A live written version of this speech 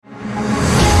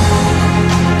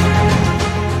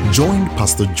Join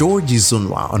Pastor George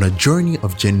Izunwa on a journey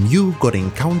of genuine God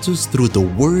encounters through the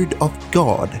Word of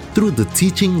God. Through the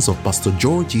teachings of Pastor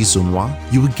George Izunwa,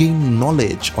 you will gain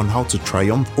knowledge on how to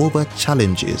triumph over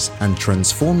challenges and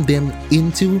transform them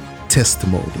into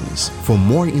testimonies. For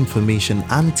more information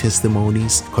and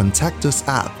testimonies, contact us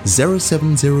at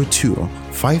 0702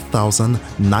 5000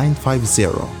 950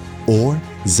 or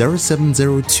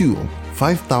 0702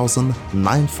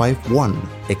 500951.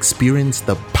 Experience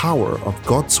the power of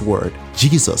God's Word.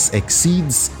 Jesus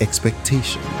exceeds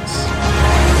expectations.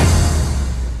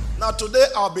 Now today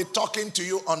I'll be talking to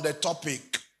you on the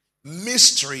topic,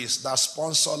 mysteries that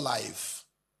sponsor life.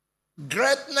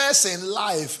 Greatness in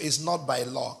life is not by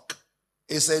luck.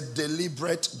 It's a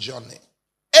deliberate journey.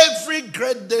 Every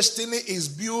great destiny is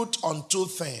built on two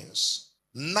things: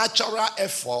 natural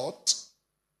effort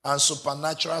and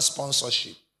supernatural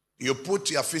sponsorship. You put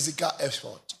your physical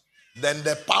effort, then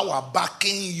the power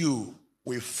backing you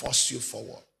will force you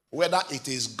forward. Whether it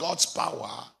is God's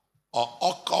power or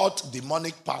occult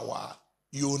demonic power,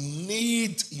 you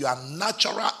need your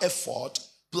natural effort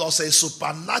plus a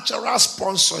supernatural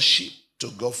sponsorship to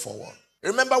go forward.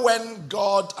 Remember when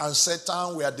God and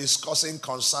Satan were discussing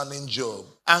concerning Job,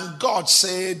 and God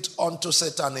said unto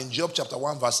Satan in Job chapter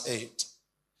 1 verse 8,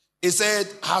 he said,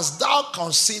 "Hast thou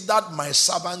considered my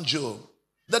servant Job,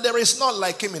 that there is none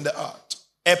like him in the earth,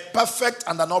 a perfect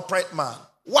and an upright man,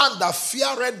 one that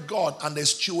feareth God and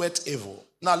escheweth evil."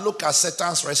 Now look at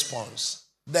Satan's response.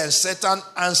 Then Satan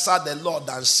answered the Lord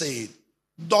and said,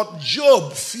 "Doth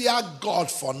Job fear God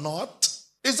for naught?"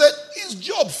 He said, "Is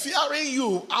Job fearing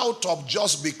you out of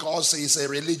just because he is a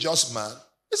religious man?"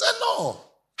 He said, "No.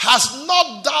 Hast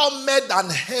not thou made an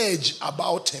hedge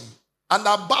about him, and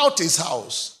about his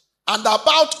house, and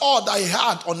about all that he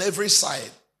had on every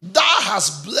side? Thou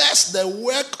hast blessed the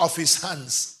work of his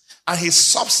hands, and his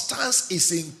substance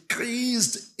is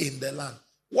increased in the land."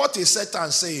 What is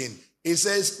Satan saying? He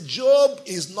says, Job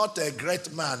is not a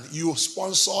great man. You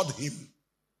sponsored him.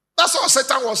 That's what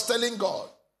Satan was telling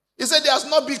God. He said, "There's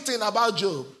no big thing about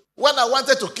Job. When I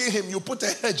wanted to kill him, you put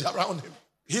a hedge around him.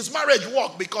 His marriage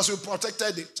worked because you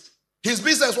protected it. His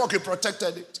business worked, you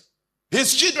protected it.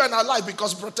 His children are alive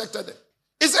because you protected it."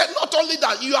 He said, not only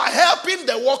that, you are helping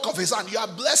the work of his hand. You are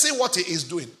blessing what he is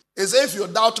doing. He said, "If you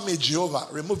doubt me, Jehovah,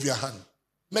 remove your hand.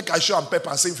 Make a show and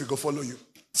pepper and see if he go follow you."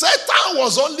 Satan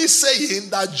was only saying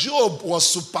that Job was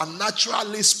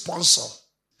supernaturally sponsored.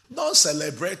 Don't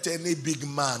celebrate any big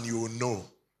man you know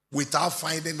without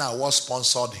finding out what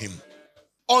sponsored him.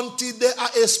 Until they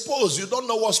are exposed, you don't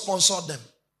know what sponsored them.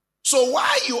 So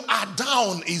why you are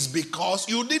down is because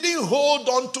you didn't hold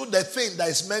on to the thing that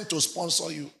is meant to sponsor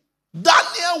you.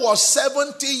 Daniel was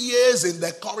 70 years in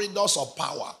the corridors of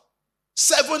power.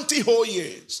 70 whole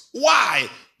years. Why?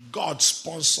 God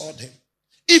sponsored him.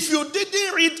 If you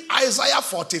didn't read Isaiah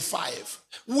 45,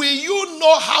 will you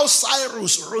know how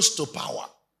Cyrus rose to power?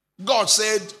 God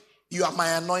said, "You are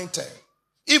my anointed.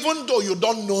 Even though you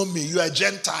don't know me, you are a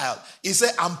Gentile." He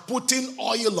said, "I'm putting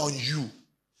oil on you.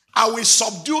 I will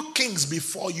subdue kings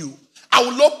before you. I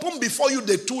will open before you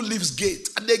the two leaves gate,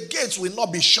 and the gates will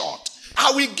not be shut.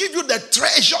 I will give you the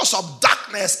treasures of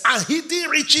darkness and hidden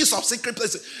riches of secret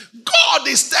places." God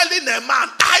is telling a man,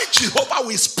 "I, Jehovah,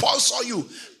 will sponsor you."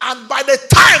 And by the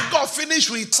time God finished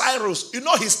with Cyrus, you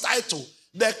know his title?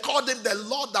 They called him the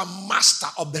Lord and Master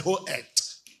of the whole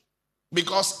earth.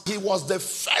 Because he was the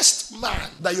first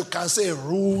man that you can say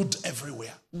ruled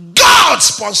everywhere. God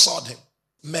sponsored him.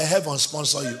 May heaven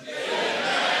sponsor you.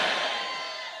 Amen.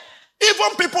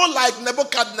 Even people like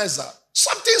Nebuchadnezzar,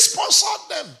 something sponsored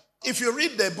them. If you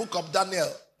read the book of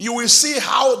Daniel, you will see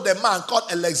how the man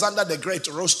called Alexander the Great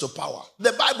rose to power.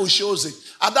 The Bible shows it.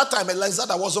 At that time,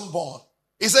 Alexander wasn't born.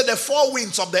 He said the four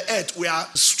winds of the earth were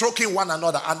stroking one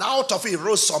another, and out of it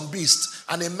rose some beast,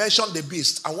 and he mentioned the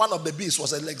beast, and one of the beasts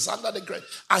was Alexander the Great,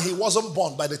 and he wasn't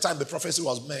born by the time the prophecy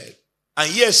was made. And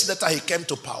years later, he came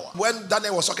to power. When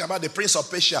Daniel was talking about the prince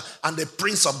of Persia and the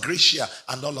prince of Grecia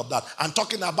and all of that, and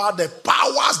talking about the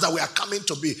powers that were coming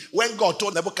to be, when God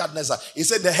told Nebuchadnezzar, he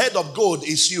said, "The head of gold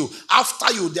is you. After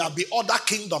you, there will be other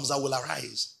kingdoms that will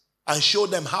arise." And show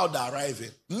them how they're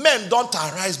arriving. Men don't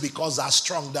arise because they're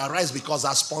strong. They arise because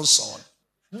they're sponsored.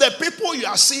 The people you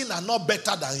are seeing are not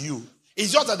better than you.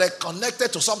 It's just that they're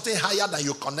connected to something higher than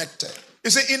you connected.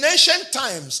 You see, in ancient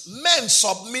times, men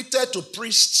submitted to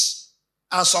priests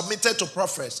and submitted to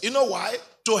prophets. You know why?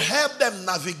 To help them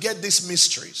navigate these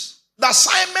mysteries. The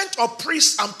assignment of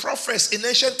priests and prophets in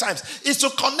ancient times is to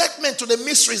connect men to the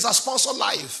mysteries that sponsor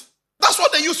life. That's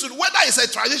what they used to do. Whether it's a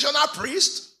traditional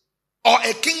priest or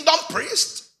a kingdom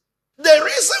priest The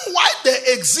reason why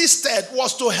they existed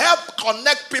was to help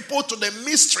connect people to the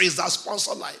mysteries that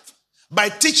sponsor life. By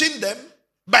teaching them,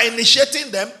 by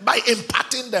initiating them, by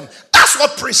imparting them. That's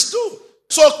what priests do.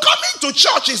 So coming to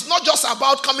church is not just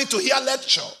about coming to hear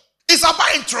lecture. It's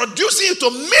about introducing you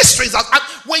to mysteries. And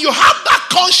when you have that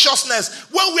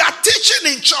consciousness, when we are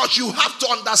teaching in church, you have to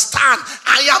understand,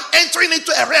 I am entering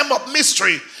into a realm of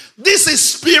mystery. This is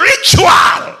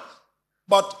spiritual.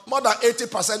 But more than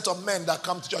 80% of men that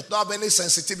come to church don't have any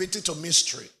sensitivity to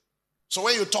mystery. So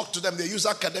when you talk to them, they use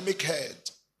academic head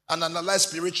and analyze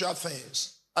spiritual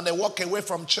things. And they walk away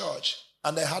from church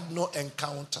and they had no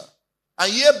encounter.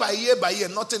 And year by year,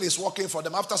 nothing is working for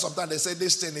them. After some time, they say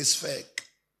this thing is fake.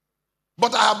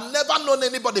 But I have never known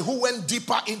anybody who went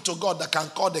deeper into God that can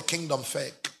call the kingdom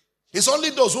fake. It's only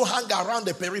those who hang around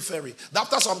the periphery.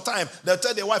 After some time, they'll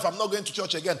tell their wife, I'm not going to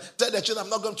church again. Tell their children, I'm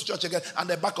not going to church again. And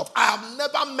they back up. I have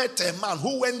never met a man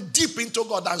who went deep into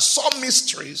God and saw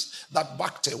mysteries that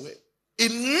backed away.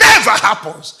 It never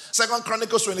happens. 2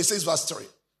 Chronicles 26 verse 3.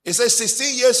 It says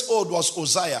 16 years old was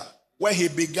Uzziah when he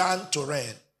began to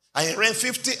reign. And he reigned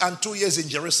 52 years in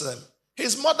Jerusalem.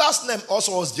 His mother's name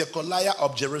also was Jecoliah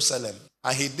of Jerusalem.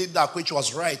 And he did that which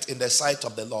was right in the sight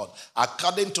of the Lord,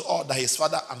 according to all that his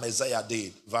father Amaziah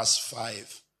did. Verse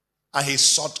 5. And he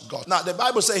sought God. Now the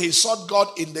Bible says he sought God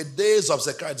in the days of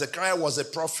Zechariah. Zechariah was a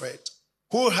prophet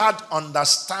who had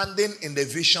understanding in the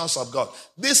visions of God.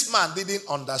 This man didn't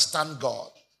understand God,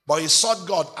 but he sought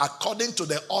God according to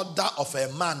the order of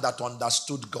a man that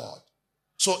understood God.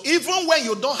 So even when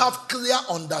you don't have clear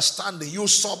understanding, you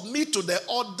submit to the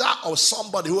order of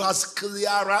somebody who has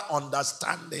clearer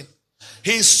understanding.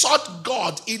 He sought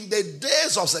God in the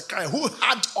days of Zechariah, who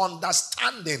had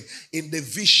understanding in the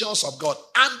visions of God.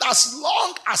 And as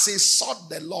long as he sought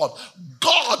the Lord,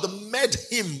 God made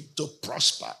him to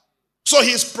prosper. So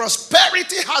his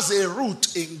prosperity has a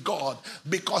root in God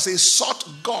because he sought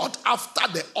God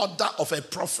after the order of a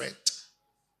prophet.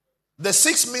 The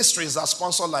 6 mysteries that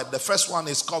sponsor life. The first one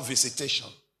is called visitation.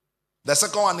 The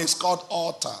second one is called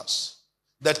altars.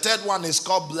 The third one is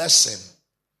called blessing.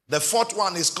 The fourth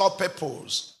one is called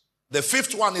purpose. The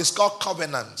fifth one is called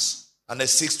covenants. And the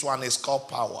sixth one is called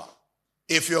power.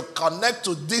 If you connect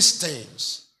to these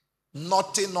things,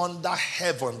 nothing under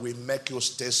heaven will make you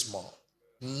stay small.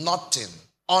 Nothing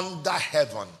under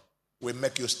heaven will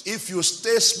make you. If you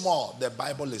stay small, the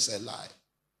Bible is a lie.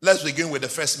 Let's begin with the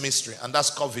first mystery, and that's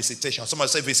called visitation. Somebody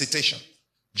say visitation.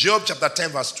 Job chapter 10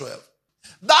 verse 12.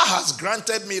 Thou hast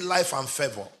granted me life and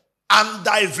favor, and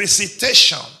thy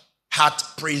visitation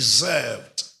hath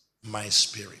preserved my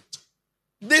spirit.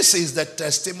 This is the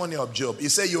testimony of Job. He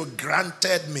said, you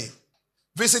granted me.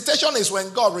 Visitation is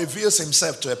when God reveals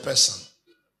himself to a person.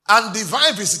 And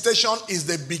divine visitation is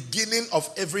the beginning of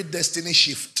every destiny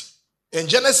shift. In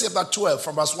Genesis chapter 12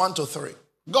 from verse 1 to 3,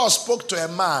 God spoke to a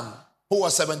man who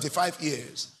was 75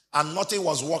 years and nothing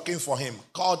was working for him,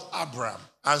 called Abram,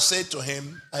 and said to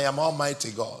him, I am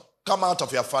Almighty God. Come out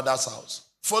of your father's house.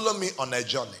 Follow me on a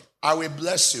journey. I will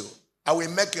bless you. I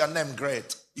will make your name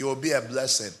great. You will be a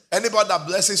blessing. Anybody that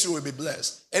blesses you will be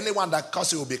blessed. Anyone that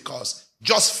curses you will be cursed.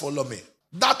 Just follow me.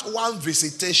 That one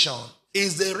visitation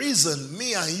is the reason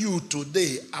me and you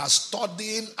today are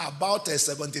studying about a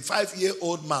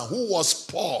 75-year-old man who was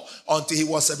poor until he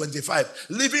was 75,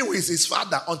 living with his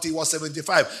father until he was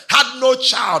 75, had no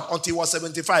child until he was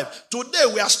 75. Today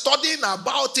we are studying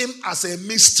about him as a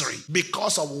mystery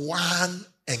because of one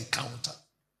encounter.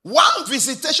 One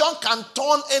visitation can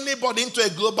turn anybody into a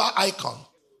global icon.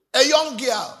 A young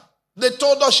girl, they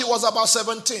told her she was about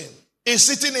 17, is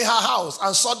sitting in her house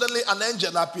and suddenly an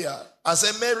angel appeared and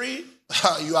said, Mary,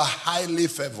 you are highly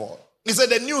favored. He said,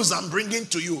 the news I'm bringing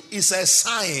to you is a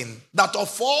sign that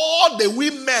of all the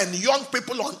women, young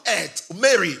people on earth,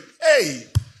 Mary, hey,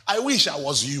 I wish I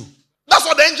was you. That's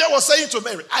what the angel was saying to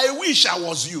Mary. I wish I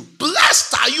was you.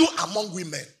 Blessed are you among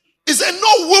women. He said,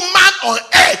 no woman on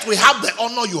earth will have the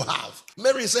honor you have.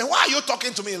 Mary said, why are you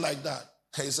talking to me like that?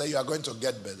 He said, you are going to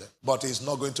get better, but it's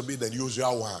not going to be the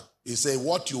usual one. He said,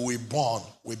 what you will born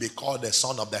will be called the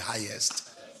son of the highest.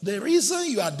 The reason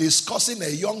you are discussing a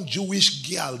young Jewish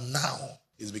girl now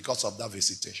is because of that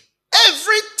visitation.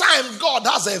 Every time God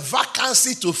has a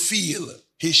vacancy to fill,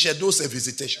 he schedules a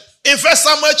visitation. In 1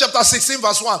 Samuel chapter 16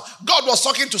 verse 1, God was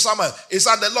talking to Samuel. He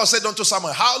said, the Lord said unto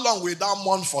Samuel, how long wilt thou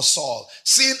mourn for Saul,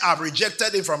 seeing I have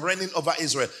rejected him from reigning over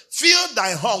Israel? Fill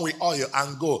thine horn with oil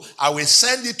and go. I will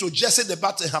send thee to Jesse the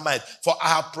Bethlehemite, for I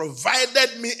have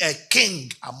provided me a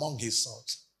king among his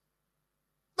sons.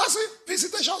 That's it.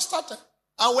 Visitation started.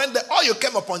 And when the oil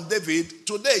came upon David,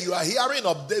 today you are hearing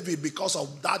of David because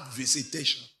of that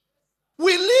visitation.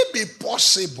 Will it be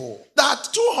possible that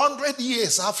 200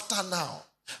 years after now,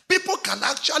 people can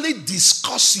actually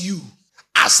discuss you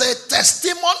as a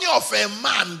testimony of a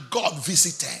man God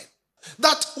visited?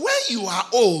 That when you are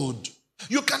old,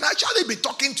 you can actually be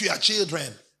talking to your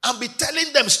children and be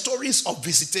telling them stories of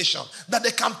visitation that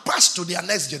they can pass to their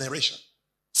next generation.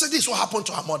 So this is what happened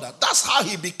to our mother. That's how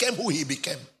he became who he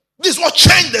became. This is what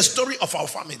changed the story of our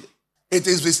family. It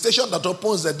is visitation that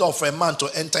opens the door for a man to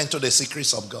enter into the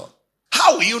secrets of God.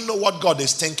 How will you know what God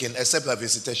is thinking except by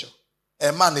visitation?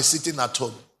 A man is sitting at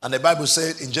home, and the Bible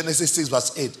said in Genesis 6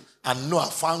 verse 8, and Noah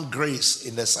found grace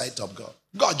in the sight of God.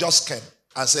 God just came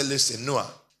and said, listen,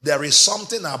 Noah, there is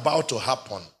something about to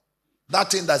happen.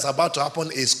 That thing that's about to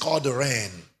happen is called rain.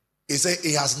 He said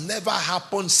it has never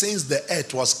happened since the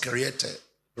earth was created.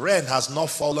 Rain has not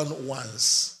fallen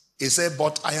once. He said,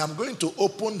 but I am going to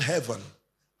open heaven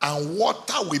and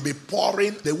water will be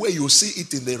pouring the way you see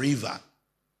it in the river.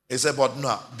 He said, but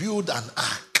Noah, build an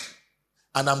ark.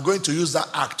 And I'm going to use that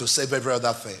ark to save every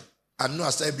other thing. And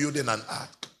Noah started building an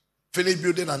ark. Finished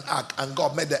building an ark, and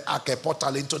God made the ark a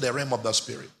portal into the realm of the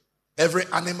spirit. Every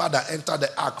animal that entered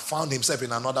the ark found himself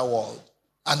in another world.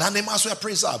 And animals were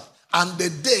preserved. And the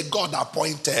day God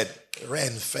appointed,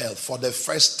 rain fell for the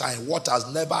first time. What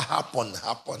has never happened.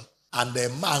 And the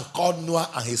man called Noah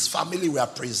and his family were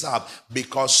preserved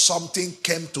because something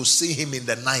came to see him in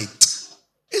the night.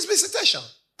 It's visitation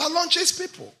that launches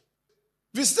people.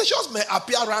 Visitations may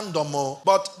appear random,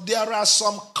 but there are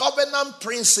some covenant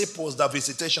principles that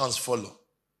visitations follow.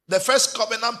 The first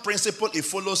covenant principle it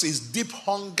follows is deep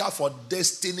hunger for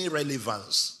destiny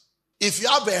relevance. If you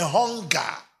have a hunger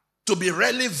to be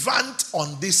relevant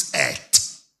on this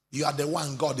earth, you are the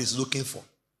one God is looking for.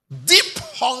 Deep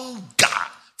hunger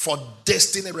for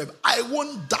destiny relevance. I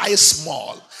won't die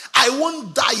small. I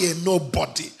won't die a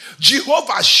nobody.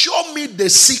 Jehovah, show me the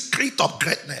secret of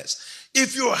greatness.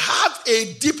 If you have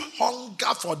a deep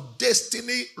hunger for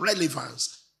destiny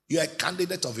relevance, you are a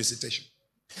candidate of visitation.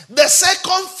 The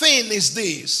second thing is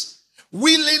this: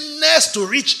 willingness to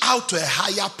reach out to a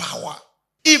higher power.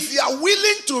 If you are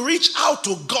willing to reach out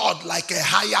to God like a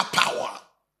higher power,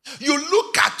 you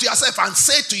look at yourself and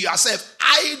say to yourself,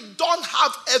 I don't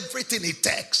have everything it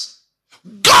takes.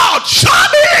 God, show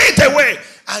me the way.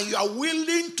 And you are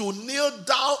willing to kneel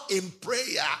down in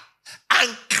prayer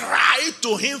and cry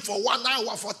to him for 1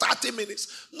 hour, for 30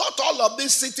 minutes. Not all of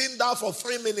this sitting down for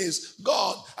 3 minutes.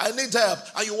 God, I need help.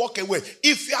 And you walk away.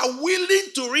 If you are willing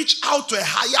to reach out to a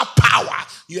higher power,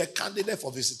 you're a candidate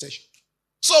for visitation.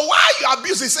 So why you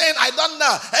abuse is saying, I don't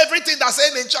know. Everything that's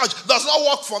saying in church does not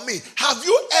work for me. Have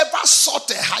you ever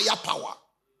sought a higher power?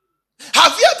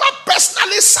 Have you ever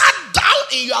personally sat down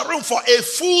in your room for a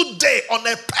full day on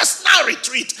a personal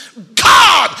retreat?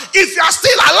 God, if you are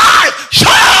still alive,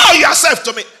 show yourself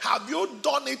to me. Have you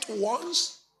done it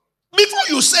once? Before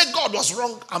you say God was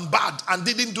wrong and bad and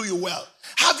didn't do you well,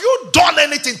 have you done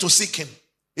anything to seek him?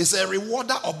 He's a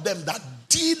rewarder of them that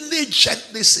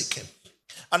diligently seek him.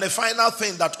 And the final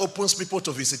thing that opens people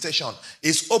to visitation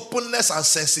is openness and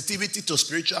sensitivity to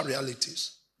spiritual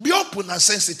realities. Be open and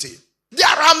sensitive. There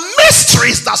are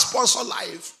mysteries that sponsor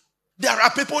life. There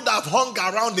are people that have hung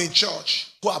around in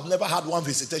church who have never had one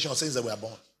visitation since they were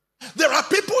born. There are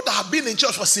people that have been in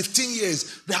church for 15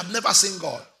 years. They have never seen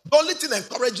God. The only thing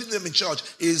encouraging them in church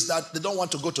is that they don't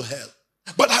want to go to hell.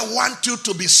 But I want you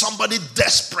to be somebody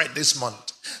desperate this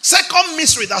month. Second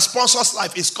mystery that sponsors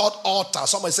life is called altars.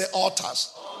 Somebody say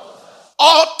altars.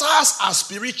 Altars are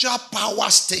spiritual power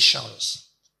stations.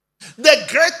 The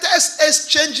greatest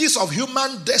exchanges of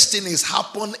human destinies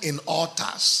happen in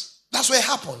altars. That's where it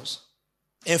happens.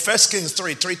 In 1 Kings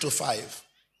 3:3-5,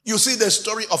 you see the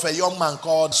story of a young man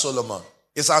called Solomon.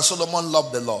 It's as Solomon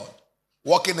loved the Lord,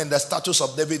 walking in the status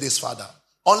of David his father.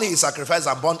 Only he sacrificed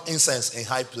and burned incense in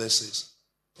high places.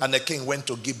 And the king went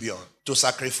to Gibeon to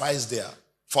sacrifice there,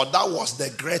 for that was the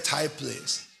great high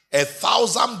place.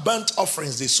 1,000 burnt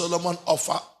offerings did Solomon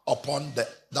offer upon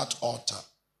that altar.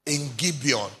 In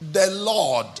Gibeon, the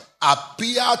Lord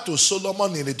appeared to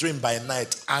Solomon in a dream by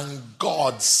night, and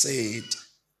God said,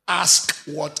 ask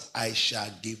what I shall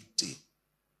give thee.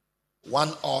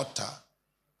 One altar.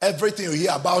 Everything you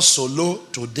hear about Solo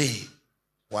today,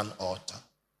 one altar.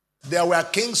 There were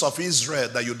kings of Israel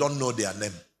that you don't know their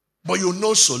name, but you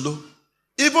know Solo.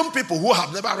 Even people who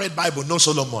have never read Bible know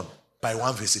Solomon by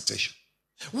one visitation.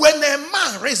 When a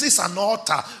man raises an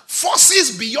altar,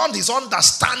 forces beyond his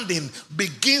understanding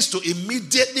begins to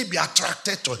immediately be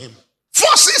attracted to him.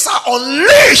 Forces are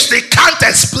unleashed, they can't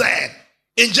explain.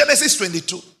 In Genesis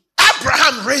 22,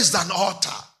 Abraham raised an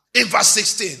altar in verse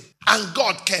 16, and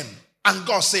God came, and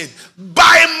God said,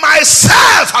 by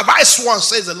myself have I sworn,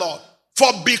 says the Lord,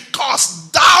 For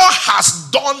because thou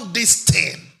hast done this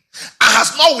thing, and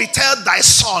hast not withheld thy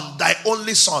son, thy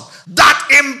only son, that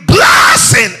in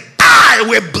blessing I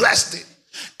will bless thee.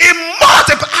 In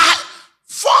multiply,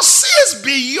 forces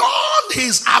beyond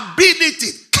his ability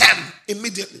came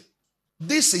immediately.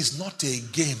 This is not a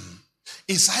game.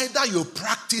 It's either you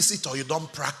practice it or you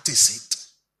don't practice it.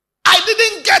 I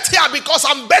didn't get here because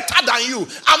I'm better than you.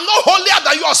 I'm not holier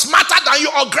than you or smarter than you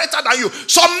or greater than you.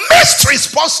 Some mystery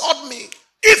sponsored me.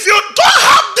 If you don't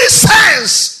have this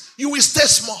sense, you will stay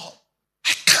small.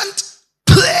 I can't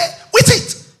play with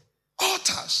it.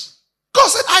 Altars. God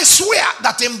said, I swear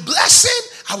that in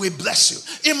blessing, I will bless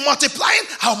you. In multiplying,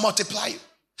 I'll multiply you.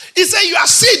 He said, your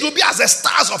seed will be as the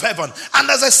stars of heaven, and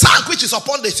as the sand which is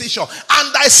upon the seashore,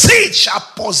 and thy seed shall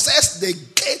possess the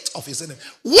gate of his enemy.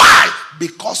 Why?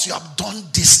 Because you have done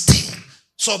this thing.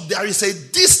 So there is a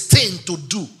this thing to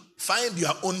do. Find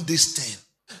your own this thing.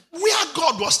 Where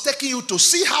God was taking you to,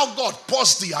 see how God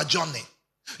paused your journey.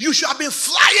 You should have been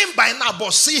flying by now,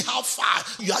 but see how far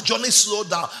your journey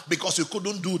slowed down because you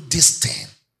couldn't do this thing.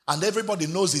 And everybody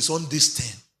knows his own this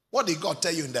thing. What did God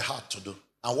tell you in the heart to do?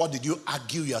 And what did you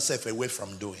argue yourself away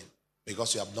from doing?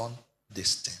 Because you have done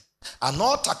this thing. An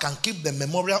altar can keep the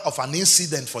memorial of an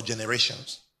incident for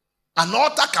generations. An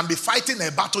altar can be fighting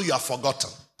a battle you have forgotten.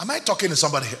 Am I talking to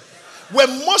somebody here?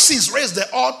 When Moses raised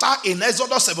the altar in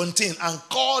Exodus 17 and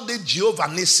called it Jehovah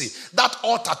Nissi, that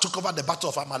altar took over the battle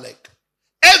of Amalek.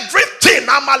 Everything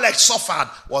Amalek suffered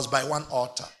was by one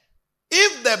altar.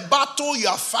 If the battle you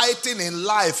are fighting in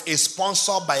life is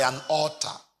sponsored by an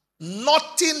altar,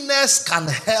 nothing else can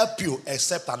help you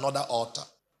except another altar.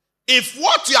 If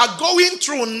what you are going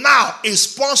through now is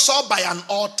sponsored by an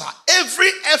altar, every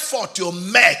effort you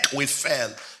make will fail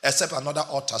except another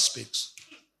altar speaks.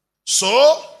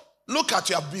 So, look at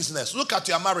your business, look at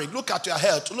your marriage, look at your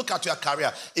health, look at your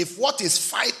career. If what is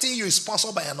fighting you is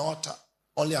sponsored by an altar,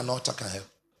 only an altar can help.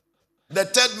 The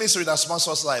third mystery that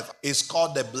sponsors life is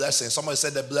called the blessing. Somebody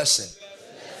said the blessing.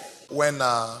 When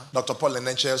Dr. Paul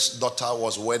Enenche's daughter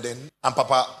was wedding, and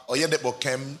Papa Oyedepo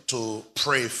came to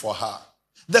pray for her,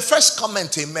 the first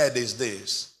comment he made is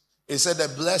this. He said, the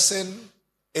blessing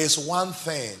is one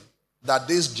thing that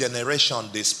this generation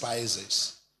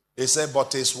despises. He said,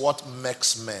 but it's what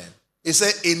makes men. He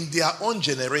said, in their own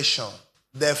generation,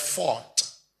 they fought.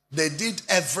 They did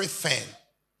everything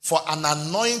for an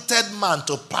anointed man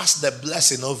to pass the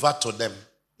blessing over to them.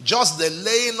 Just the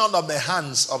laying on of the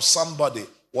hands of somebody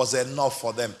was enough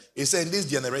for them. He said, in this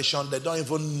generation, they don't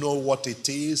even know what it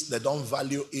is. They don't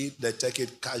value it. They take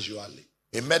it casually.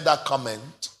 He made that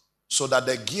comment so that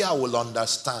the gear will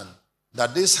understand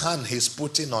that this hand he's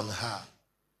putting on her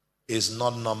is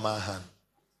not normal hand.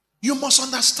 You must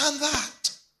understand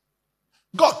that.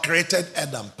 God created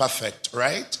Adam perfect,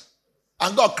 right?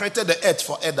 And God created the earth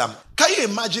for Adam. Can you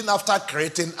imagine after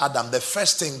creating Adam, the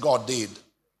first thing God did,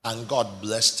 and God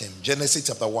blessed him? Genesis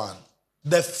chapter 1.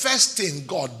 The first thing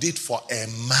God did for a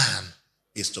man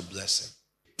is to bless him.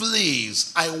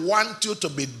 Please, I want you to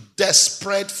be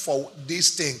desperate for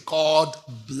this thing called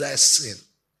blessing.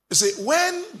 You see,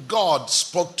 when God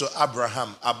spoke to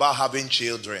Abraham about having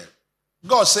children,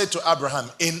 God said to Abraham,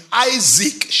 in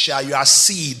Isaac shall your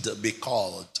seed be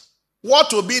called.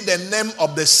 What will be the name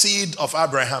of the seed of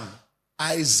Abraham?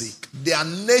 Isaac. Their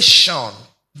nation,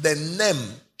 the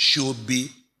name should be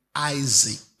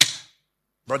Isaac.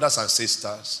 Brothers and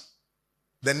sisters,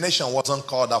 the nation wasn't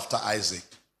called after Isaac.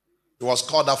 It was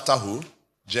called after who?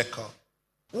 Jacob.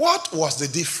 What was the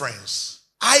difference?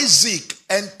 Isaac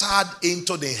entered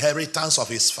into the inheritance of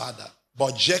his father,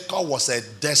 but Jacob was a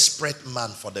desperate man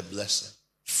for the blessing.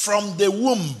 From the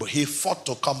womb, he fought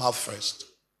to come out first.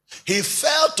 He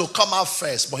failed to come out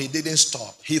first, but he didn't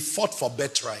stop. He fought for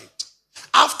birthright.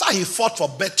 After he fought for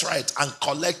birthright and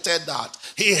collected that,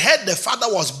 he heard the father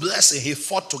was blessing. He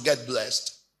fought to get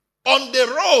blessed. On the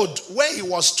road when he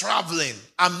was traveling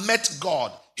and met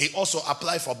God, he also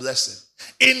applied for blessing.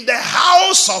 In the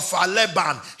house of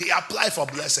Laban, he applied for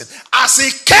blessing. As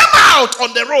he came out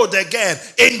on the road again,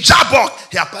 in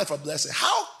Jabbok, he applied for blessing.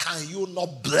 How can you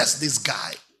not bless this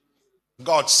guy?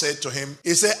 God said to him,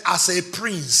 he said, as a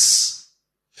prince,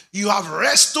 you have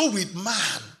wrestled with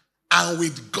man and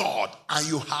with God, and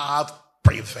you have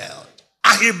prevailed.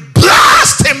 And he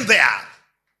blessed him there.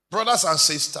 Brothers and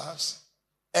sisters,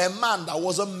 a man that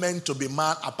wasn't meant to be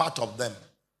man, a part of them,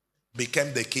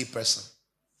 became the key person.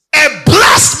 A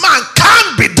blessed man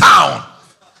can't be down.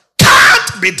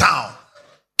 Can't be down.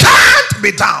 Can't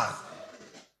be down.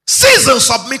 Seasons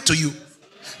submit to you.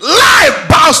 Life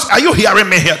bows. Are you hearing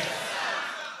me here?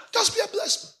 Just be a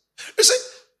blessed man. You see,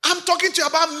 I'm talking talking to you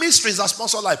about mysteries that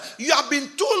sponsor life. You have been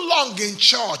too long in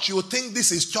church. You think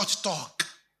this is church talk.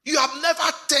 You have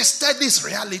never tested this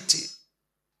reality.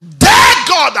 Dare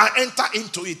God and enter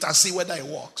into it and see whether it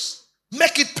works.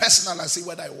 Make it personal and see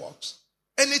whether it works.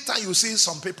 Anytime you see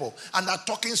some people and they're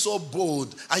talking so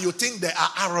bold and you think they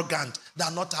are arrogant, they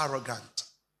are not arrogant.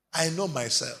 I know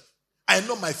myself. I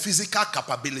know my physical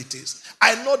capabilities.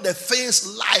 I know the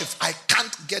things life I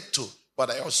can't get to. But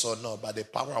I also know by the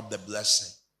power of the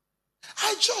blessing.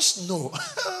 I just know.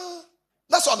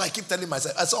 That's what I keep telling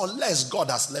myself. I say, unless God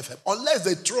has left him, unless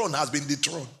the throne has been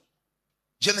dethroned.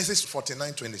 Genesis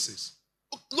 49:26.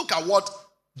 Look at what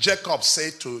Jacob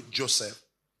said to Joseph.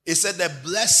 He said, the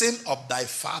blessing of thy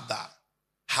father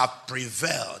have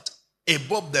prevailed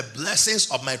above the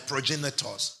blessings of my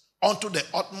progenitors unto the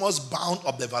utmost bound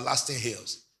of the everlasting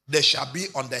hills. They shall be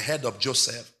on the head of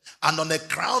Joseph and on the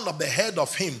crown of the head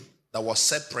of him that was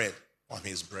separate from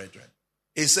his brethren.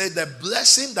 He said, the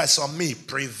blessing that's on me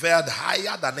prevailed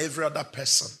higher than every other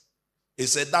person. He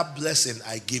said, that blessing,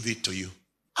 I give it to you.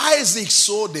 Isaac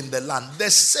sowed in the land. The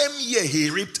same year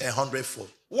he reaped 100-fold.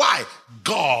 Why?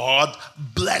 God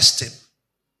blessed him.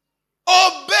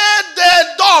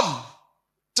 Obed-Edom,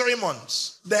 3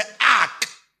 months. The ark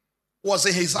was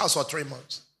in his house for 3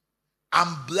 months.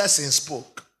 And blessing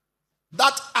spoke.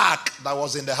 That ark that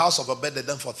was in the house of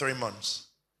Obed-Edom for 3 months.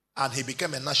 And he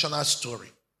became a national story.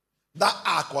 That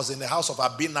ark was in the house of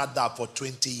Abinadab for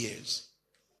 20 years.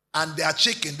 And their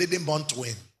chicken didn't born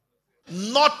twin.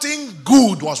 Nothing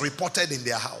good was reported in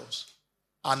their house.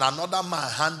 And another man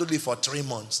handled it for 3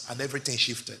 months and everything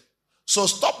shifted. So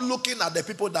stop looking at the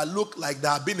people that look like they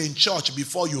have been in church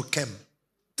before you came.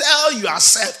 Tell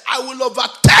yourself, I will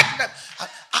overtake them.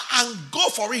 And go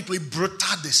for it with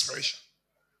brutal desperation.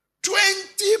 20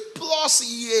 plus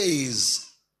years.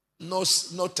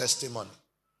 No testimony.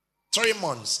 3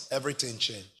 months, everything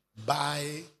changed.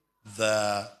 By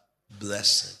the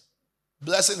blessing.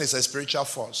 Blessing is a spiritual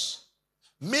force.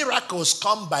 Miracles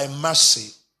come by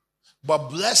mercy. But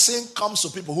blessing comes to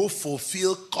people who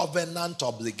fulfill covenant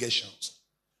obligations.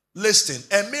 Listen,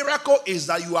 a miracle is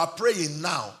that you are praying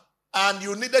now and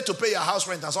you needed to pay your house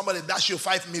rent and somebody dash you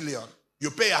 5 million. You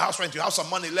pay your house rent, you have some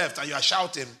money left and you are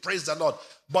shouting, praise the Lord.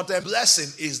 But a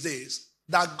blessing is this,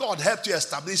 that God helped you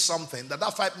establish something, that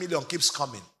 5 million keeps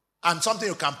coming. And something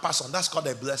you can pass on. That's called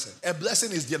a blessing. A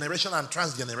blessing is generational and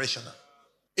transgenerational.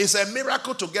 It's a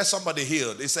miracle to get somebody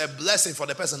healed. It's a blessing for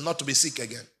the person not to be sick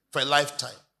again for a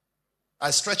lifetime. I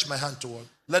stretch my hand toward.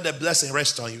 Let the blessing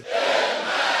rest on you. Amen.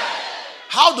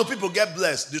 How do people get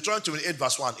blessed? Deuteronomy 28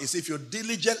 verse 1 is if you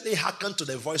diligently hearken to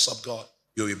the voice of God,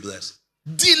 you will be blessed.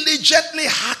 Diligently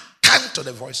hearken to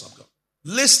the voice of God.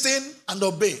 Listen and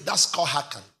obey. That's called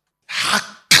hearken.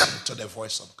 Hearken to the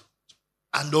voice of God.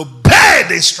 And obey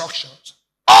the instructions.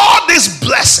 All these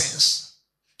blessings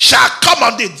shall come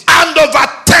on thee and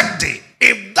overtake thee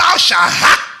if thou shalt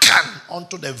hearken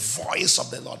unto the voice of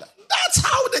the Lord. That's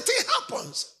how the thing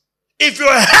happens. If you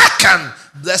hearken,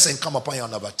 blessing come upon you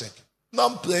and overtake.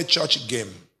 Don't play church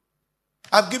game.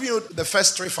 I've given you the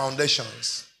first 3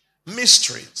 foundations.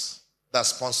 Mysteries that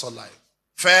sponsor life.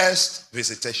 First,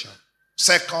 visitation.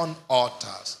 Second,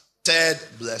 altars. Third,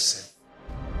 blessing.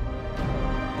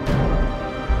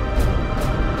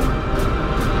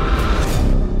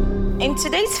 In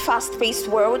today's fast-paced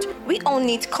world, we all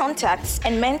need contacts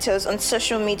and mentors on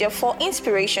social media for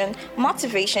inspiration,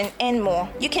 motivation, and more.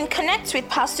 You can connect with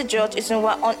Pastor George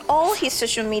Izunwa on all his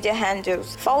social media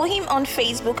handles. Follow him on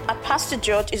Facebook at Pastor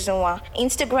George Izunwa,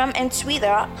 Instagram and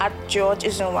Twitter at George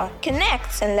Izunwa.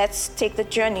 Connect and let's take the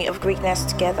journey of greatness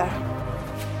together.